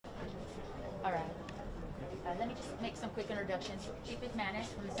All right. Let me just make some quick introductions. Chief McManus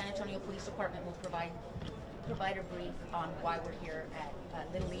from the San Antonio Police Department will provide a brief on why we're here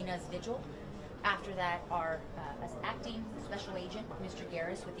at Little Lina's Vigil. After that, our as acting special agent, Mr.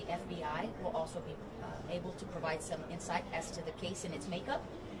 Garris with the FBI, will also be able to provide some insight as to the case and its makeup.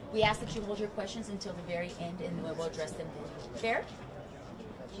 We ask that you hold your questions until the very end, and we'll address them then. Fair?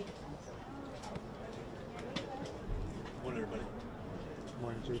 Good morning, everybody. Good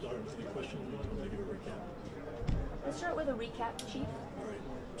morning, Chief. Start with any questions? I'm going to give a recap. Let's start with a recap, Chief. All right.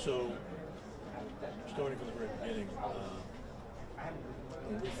 So, starting from the very beginning,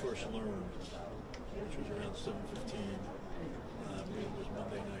 when we first learned, which was around 7:15, I believe it was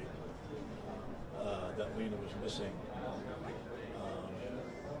Monday night, that Lina was missing.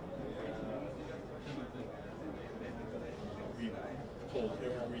 We pulled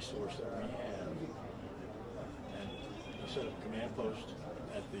every resource that we had, and we set up a command post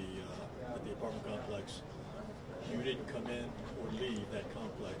at the apartment complex. You didn't come in or leave that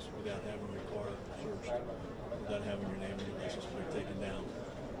complex without having your car searched, without having your name and your license plate taken down.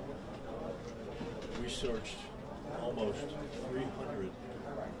 We searched almost 300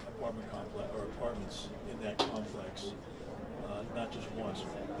 apartments in that complex, not just once,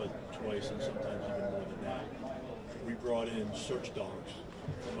 but twice, and sometimes even more than that. We brought in search dogs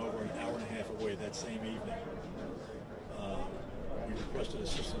from over an hour and a half away that same evening. We requested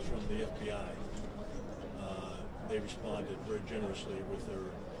assistance from the FBI. They responded very generously with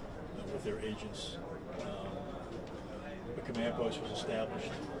their agents. A command post was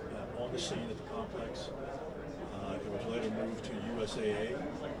established on the scene at the complex. It was later moved to USAA,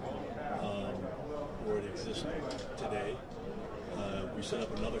 where it exists today. We set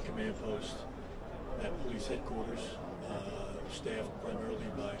up another command post at police headquarters, staffed primarily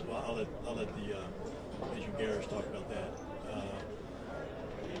by. Well, I'll let the Agent Garris talk about that.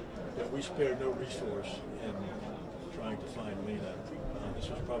 But we spared no resource in trying to find Lina. This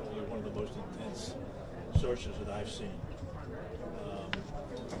was probably one of the most intense searches that I've seen.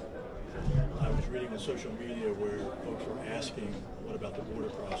 I was reading on social media where folks were asking, what about the border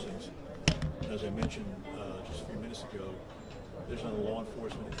crossings? And as I mentioned just a few minutes ago, there's not a law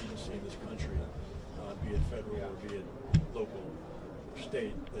enforcement agency in this country, be it federal or be it local or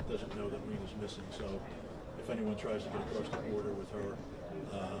state, that doesn't know that Lina's missing. So if anyone tries to get across the border with her,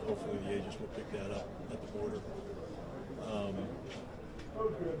 hopefully the agents will pick that up at the border.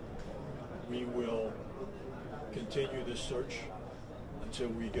 We will continue this search until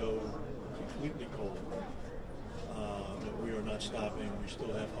we go completely cold. But we are not stopping. We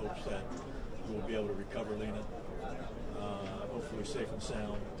still have hopes that we will be able to recover Lina, hopefully safe and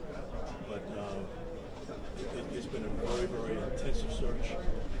sound. But it's been a very, very intensive search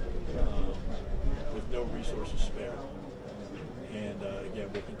with no resources spared. And again,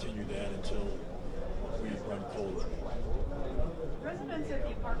 we'll continue that until we run cold. Residents of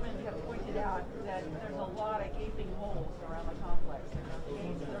the apartment have pointed out that there's a lot of gaping holes around the complex. There are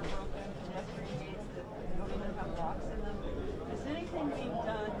gates that are broken, pedestrian gates that don't even have locks in them. Is anything being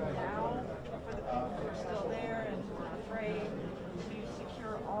done now for the people who are still there and afraid to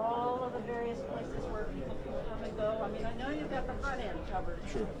secure all of the various places where people can come and go? I mean, I know you've got the front end covered.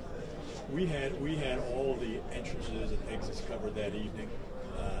 Sure. We had all the entrances and exits covered that evening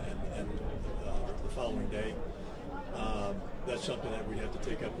and the following day. That's something that we'd have to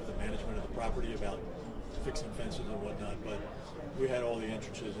take up with the management of the property about fixing fences and whatnot, but we had all the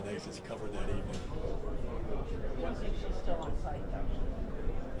entrances and exits covered that evening. You don't think she's still on site, though?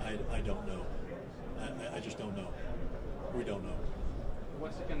 I don't know. I just don't know. We don't know.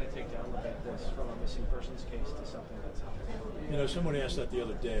 What's it going to take to elevate this from a missing persons case to something that's happening? You know, someone asked that the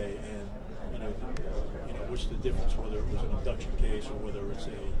other day, and you know, what's the difference whether it was an abduction case or whether it's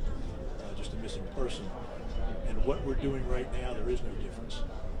just a missing person? And what we're doing right now, there is no difference.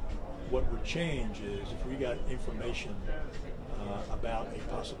 What would change is if we got information about a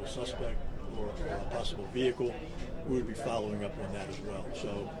possible suspect or a possible vehicle, we would be following up on that as well.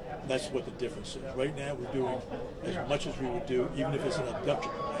 So that's what the difference is. Right now, we're doing as much as we would do, even if it's an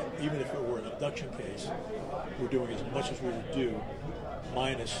abduction, even if it were an abduction case, we're doing as much as we would do,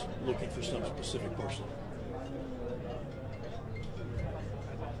 minus looking for some specific person.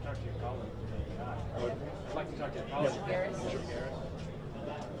 I'd like to talk to your colleague. Mr. Garris. Mr. Garris.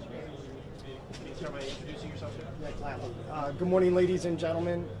 Can you start by introducing yourself, sir? Good morning, ladies and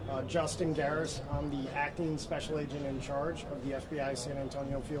gentlemen. Justin Garris. I'm the acting special agent in charge of the FBI San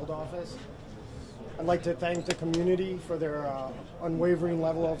Antonio field office. I'd like to thank the community for their unwavering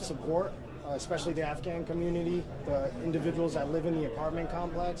level of support, especially the Afghan community, the individuals that live in the apartment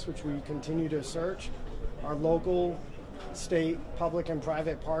complex, which we continue to search, our local state, public, and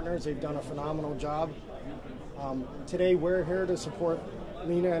private partners. They've done a phenomenal job. Today, we're here to support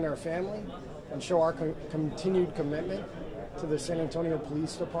Lina and her family and show our continued commitment to the San Antonio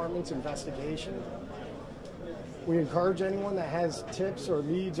Police Department's investigation. We encourage anyone that has tips or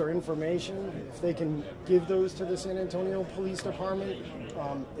leads or information, if they can give those to the San Antonio Police Department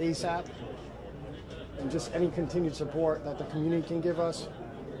ASAP, and just any continued support that the community can give us,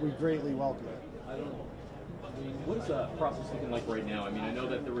 we greatly welcome it. What is the process looking like right now? I mean, I know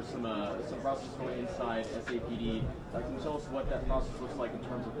that there was some process going inside SAPD. Can you tell us what that process looks like in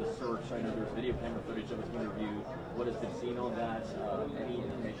terms of the search? I know there's video camera footage that was being reviewed. What has been seen on that? Any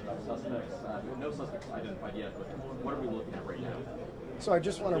information about suspects? No suspects identified yet, but what are we looking at right now? So I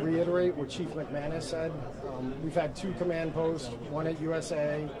just want to reiterate what Chief McManus said. We've had 2 command posts, one at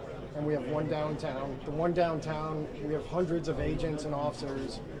USA, and we have 1 downtown. The one downtown, we have hundreds of agents and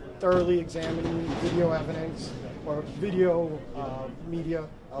officers thoroughly examining video evidence or video media,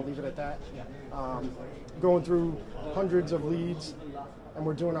 I'll leave it at that, going through hundreds of leads, and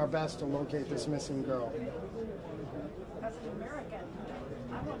we're doing our best to locate this missing girl. As an American,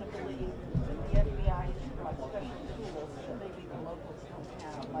 I want to believe that the FBI has brought special tools that maybe the locals don't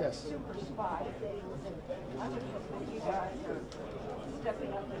have, like Yes. super spy things, and I would hope that you guys are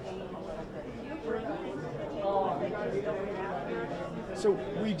stepping up the game a little bit. Do you bring things that they just don't have here? So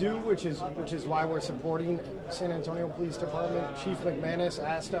we do, which is why we're supporting San Antonio Police Department. Chief McManus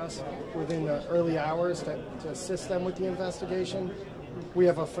asked us within the early hours to assist them with the investigation. We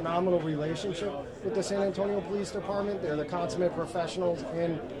have a phenomenal relationship with the San Antonio Police Department. They're the consummate professionals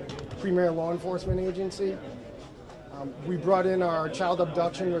and premier law enforcement agency. We brought in our child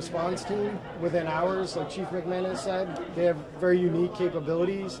abduction response team within hours, like Chief McManus said. They have very unique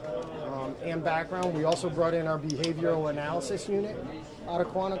capabilities and background. We also brought in our behavioral analysis unit out of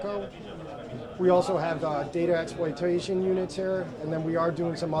Quantico. We also have data exploitation units here, and then we are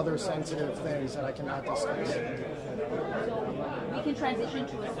doing some other sensitive things that I cannot discuss. So we can transition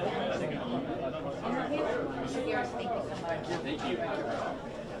to a Spanish interview. Mr. Garris, thank you so much. Thank you.